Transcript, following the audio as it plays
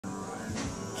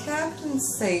Captain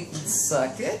Satan,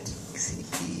 suck it.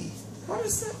 CP. What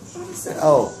is that? What is that?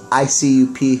 Oh,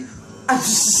 ICUP.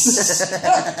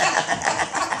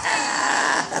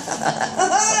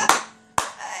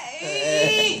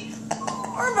 Hey,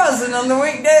 we're buzzing on the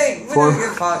weekday. We don't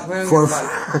give a fuck. We don't give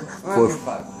a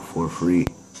fuck. For free.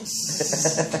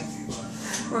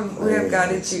 We have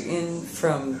guided you in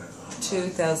from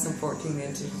 2014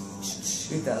 into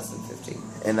 2015.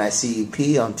 And I see you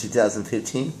pee on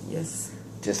 2015? Yes.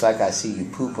 Just like I see you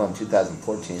poop on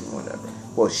 2014. Whatever.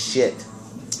 Well, shit.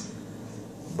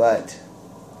 But,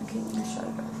 Okay, shut it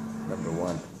off. number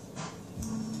one.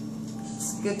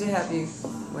 It's good to have you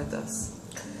with us.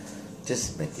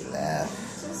 Just to make you laugh.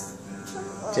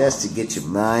 Just to get your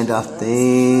mind off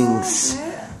things.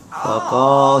 Fuck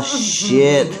all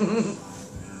shit.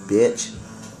 Bitch.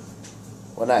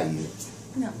 Well, not you.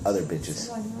 No. Other bitches.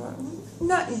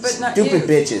 Not you. Stupid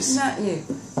bitches. Not you.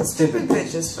 Stupid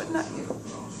bitches, but not you.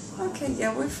 Okay,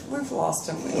 yeah, we've lost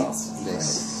him. We lost him.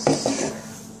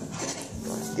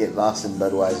 Get lost in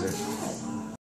Budweiser.